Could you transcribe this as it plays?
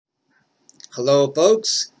Hello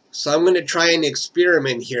folks, so I'm going to try an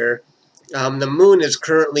experiment here. The moon is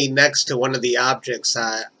currently next to one of the objects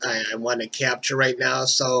I want to capture right now,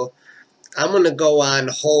 so I'm going to go on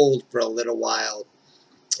hold for a little while.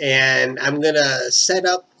 And I'm going to set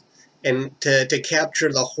up to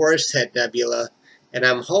capture the Horsehead Nebula, and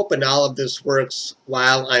I'm hoping all of this works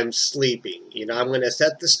while I'm sleeping. You know, I'm going to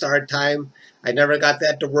set the start time. I never got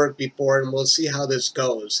that to work before, and we'll see how this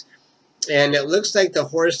goes. And it looks like the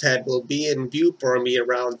Horsehead will be in view for me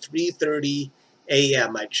around 3:30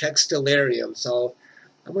 a.m. I checked Stellarium, so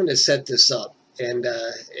I'm going to set this up, and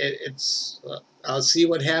I'll see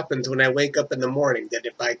what happens when I wake up in the morning. That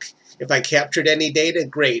if I captured any data,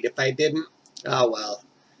 great. If I didn't, oh well,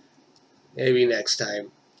 maybe next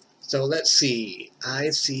time. So let's see.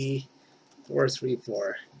 I see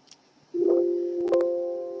 434.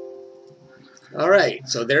 Alright,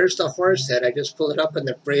 so there's the Horsehead. I just pulled it up in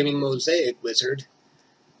the framing mosaic wizard.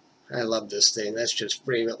 I love this thing. Let's just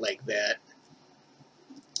frame it like that.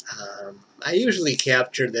 I usually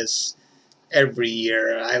capture this every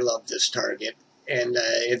year. I love this target. And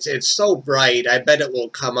it's so bright, I bet it will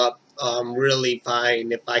come up really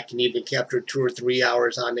fine if I can even capture 2 or 3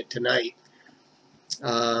 hours on it tonight.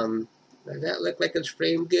 Does that look like it's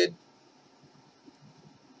framed good?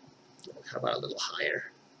 How about a little higher?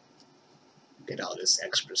 Get all this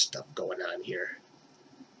extra stuff going on here.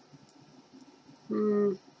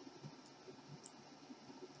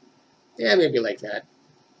 Yeah, maybe like that.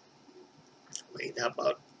 Wait, how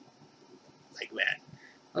about like that?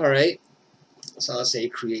 Alright, so I'll say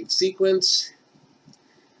create sequence.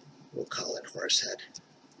 We'll call it Horsehead.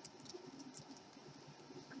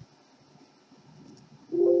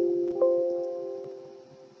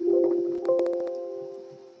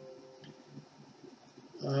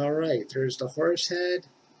 Alright, there's the Horsehead.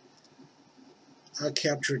 I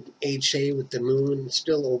captured HA with the moon,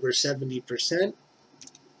 still over 70%.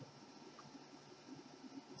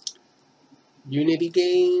 Unity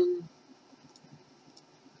gain.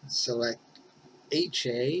 Select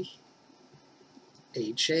HA.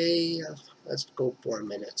 HA. Let's go 4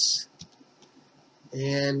 minutes.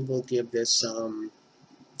 And we'll give this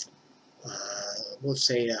we'll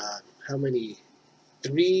say how many?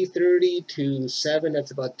 3:30 to 7. That's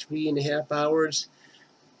about 3.5 hours.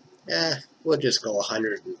 We'll just go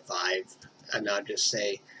 105, and I'll just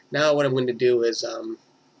say, now what I'm going to do is,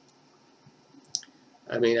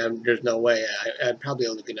 there's no way, I'm probably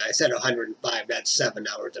only going to, I said 105, that's 7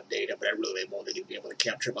 hours of data, but I really am only going to be able to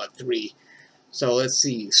capture about 3. So let's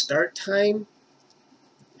see, start time,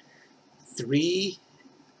 3:30.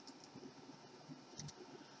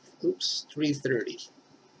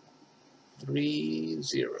 30.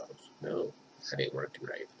 No, that ain't working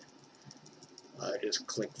right. Just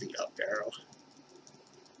click the up arrow.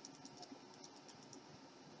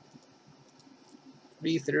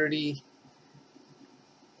 3:30.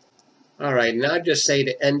 Alright, now just say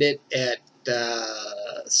to end it at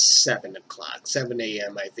 7 o'clock, 7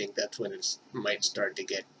 a.m. I think that's when it might start to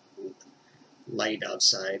get light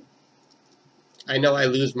outside. I know I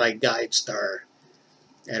lose my guide star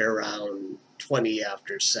at around 20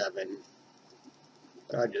 after 7.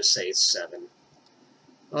 I'll just say 7.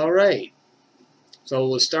 Alright, so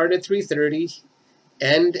we'll start at 3:30,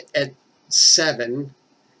 end at 7,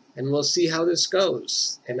 and we'll see how this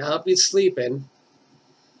goes. And I'll be sleeping,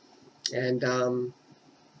 and I'll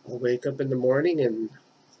wake up in the morning, and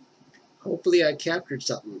hopefully I captured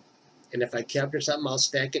something. And if I capture something, I'll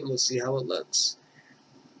stack it, and we'll see how it looks.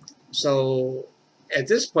 So at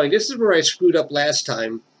this point, this is where I screwed up last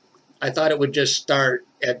time. I thought it would just start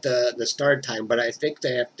at the start time, but I think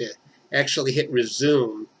they have to actually hit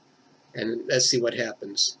resume, and let's see what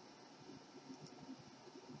happens.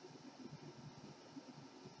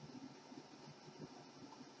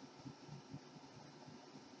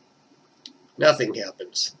 Nothing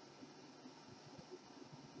happens.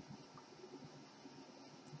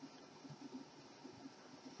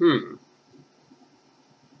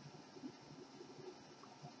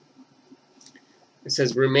 It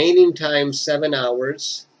says remaining time 7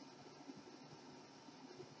 hours.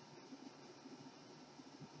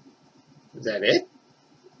 Is that it?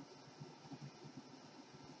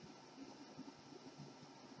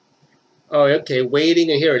 Oh, okay,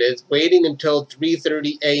 waiting, and here it is, waiting until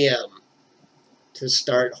 3:30 a.m. to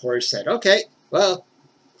start Horsehead. Okay, well,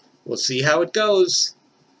 we'll see how it goes.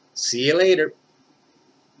 See you later.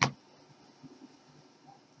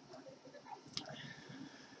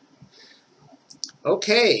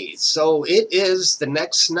 Okay, so it is the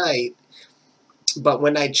next night, but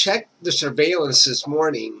when I checked the surveillance this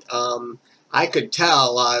morning, I could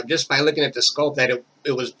tell just by looking at the scope that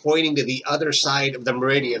it was pointing to the other side of the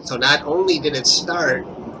meridian. So not only did it start,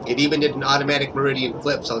 it even did an automatic meridian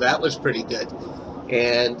flip. So that was pretty good.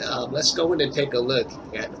 And let's go in and take a look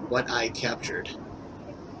at what I captured.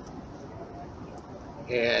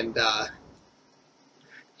 And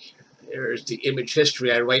there's the image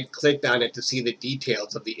history. I right-clicked on it to see the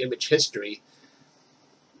details of the image history.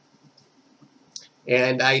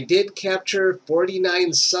 And I did capture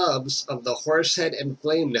 49 subs of the Horsehead and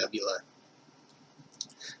Flame Nebula.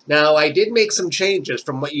 Now, I did make some changes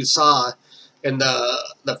from what you saw in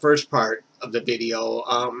the first part of the video.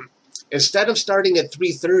 Instead of starting at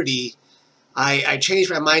 3:30, I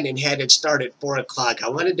changed my mind and had it start at 4 o'clock. I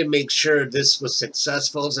wanted to make sure this was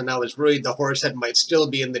successful, and I was worried the Horsehead might still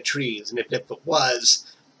be in the trees. And if it was,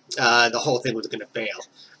 the whole thing was going to fail.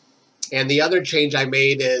 And the other change I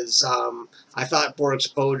made is I thought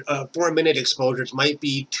 4-minute exposures might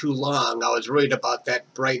be too long. I was worried about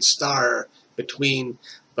that bright star between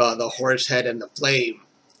the Horsehead and the Flame.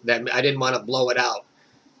 That I didn't want to blow it out.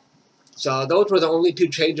 So those were the only two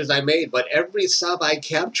changes I made. But every sub I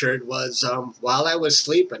captured was while I was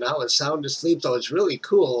sleeping. I was sound asleep, so it's really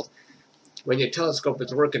cool when your telescope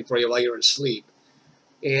is working for you while you're asleep.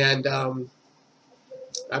 And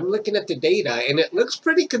I'm looking at the data, and it looks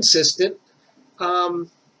pretty consistent. Let's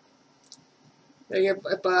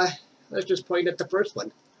just point at the first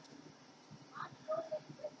one.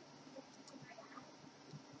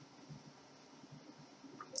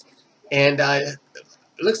 And it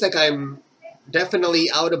looks like I'm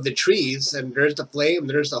definitely out of the trees, and there's the Flame,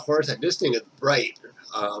 there's the Horsehead. This thing is bright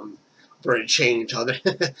for a change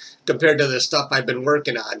compared to the stuff I've been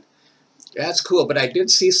working on. That's cool, but I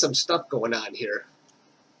did see some stuff going on here.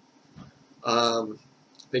 The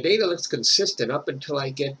data looks consistent up until I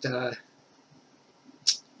get,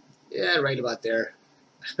 yeah, right about there.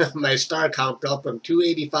 My star count fell from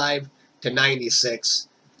 285 to 96.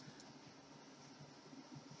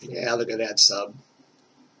 Yeah, look at that sub.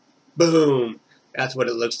 Boom! That's what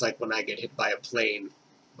it looks like when I get hit by a plane.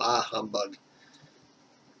 Bah, humbug.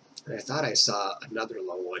 And I thought I saw another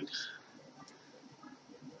low one.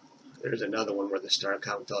 There's another one where the star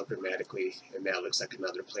count fell dramatically, and that looks like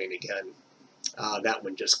another plane again. That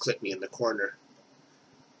one just clipped me in the corner.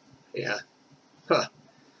 Yeah. Huh.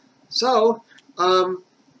 So,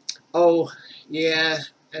 oh, yeah,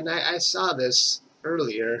 and I saw this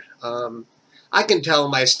earlier. I can tell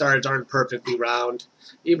my stars aren't perfectly round.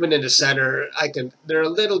 Even in the center, they're a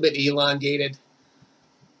little bit elongated.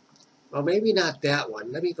 Well, maybe not that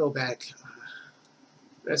one. Let me go back.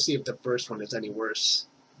 Let's see if the first one is any worse.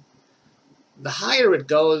 The higher it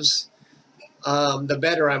goes, the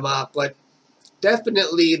better I'm off, but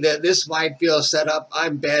definitely this wide field setup,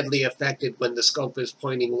 I'm badly affected when the scope is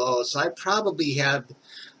pointing low. So I probably have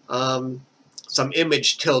some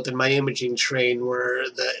image tilt in my imaging train where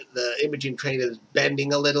the imaging train is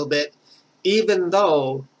bending a little bit, even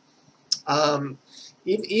though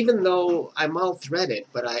even though I'm all threaded,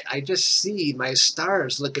 but I just see my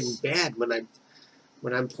stars looking bad when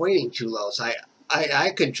I'm pointing too low. So I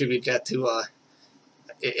contribute that to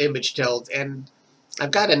image tilt. And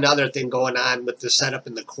I've got another thing going on with the setup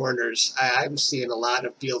in the corners. I'm seeing a lot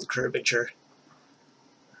of field curvature.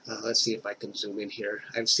 Let's see if I can zoom in here.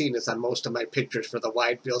 I've seen this on most of my pictures for the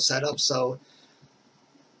wide field setup. So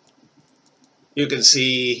you can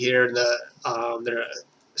see here their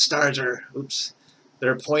stars are,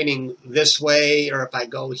 they're pointing this way. Or if I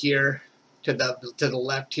go here to the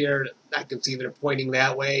left here, I can see they're pointing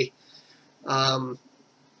that way.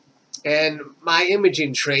 And my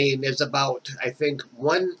imaging train is about, I think,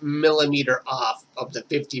 1 millimeter off of the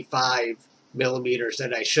 55 millimeters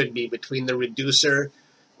that I should be between the reducer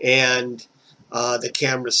and the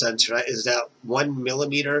camera sensor. Is that 1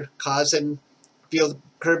 millimeter causing field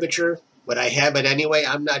curvature? Would I have it anyway?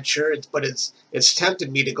 I'm not sure, but it's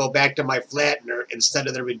tempted me to go back to my flattener instead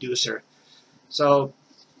of the reducer. So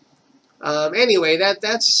anyway,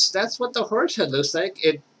 that's what the Horsehead looks like.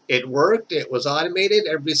 It worked. It was automated.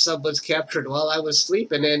 Every sub was captured while I was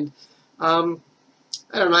sleeping. And I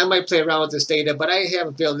don't know. I might play around with this data, but I have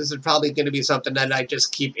a feeling this is probably going to be something that I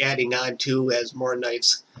just keep adding on to as more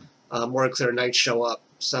nights, more clear nights show up.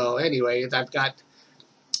 So anyway, I've got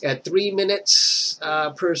at 3 minutes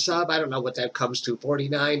per sub. I don't know what that comes to.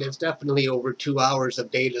 49. It's definitely over 2 hours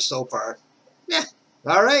of data so far. Yeah.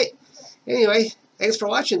 All right. Anyway, thanks for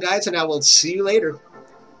watching, guys, and I will see you later.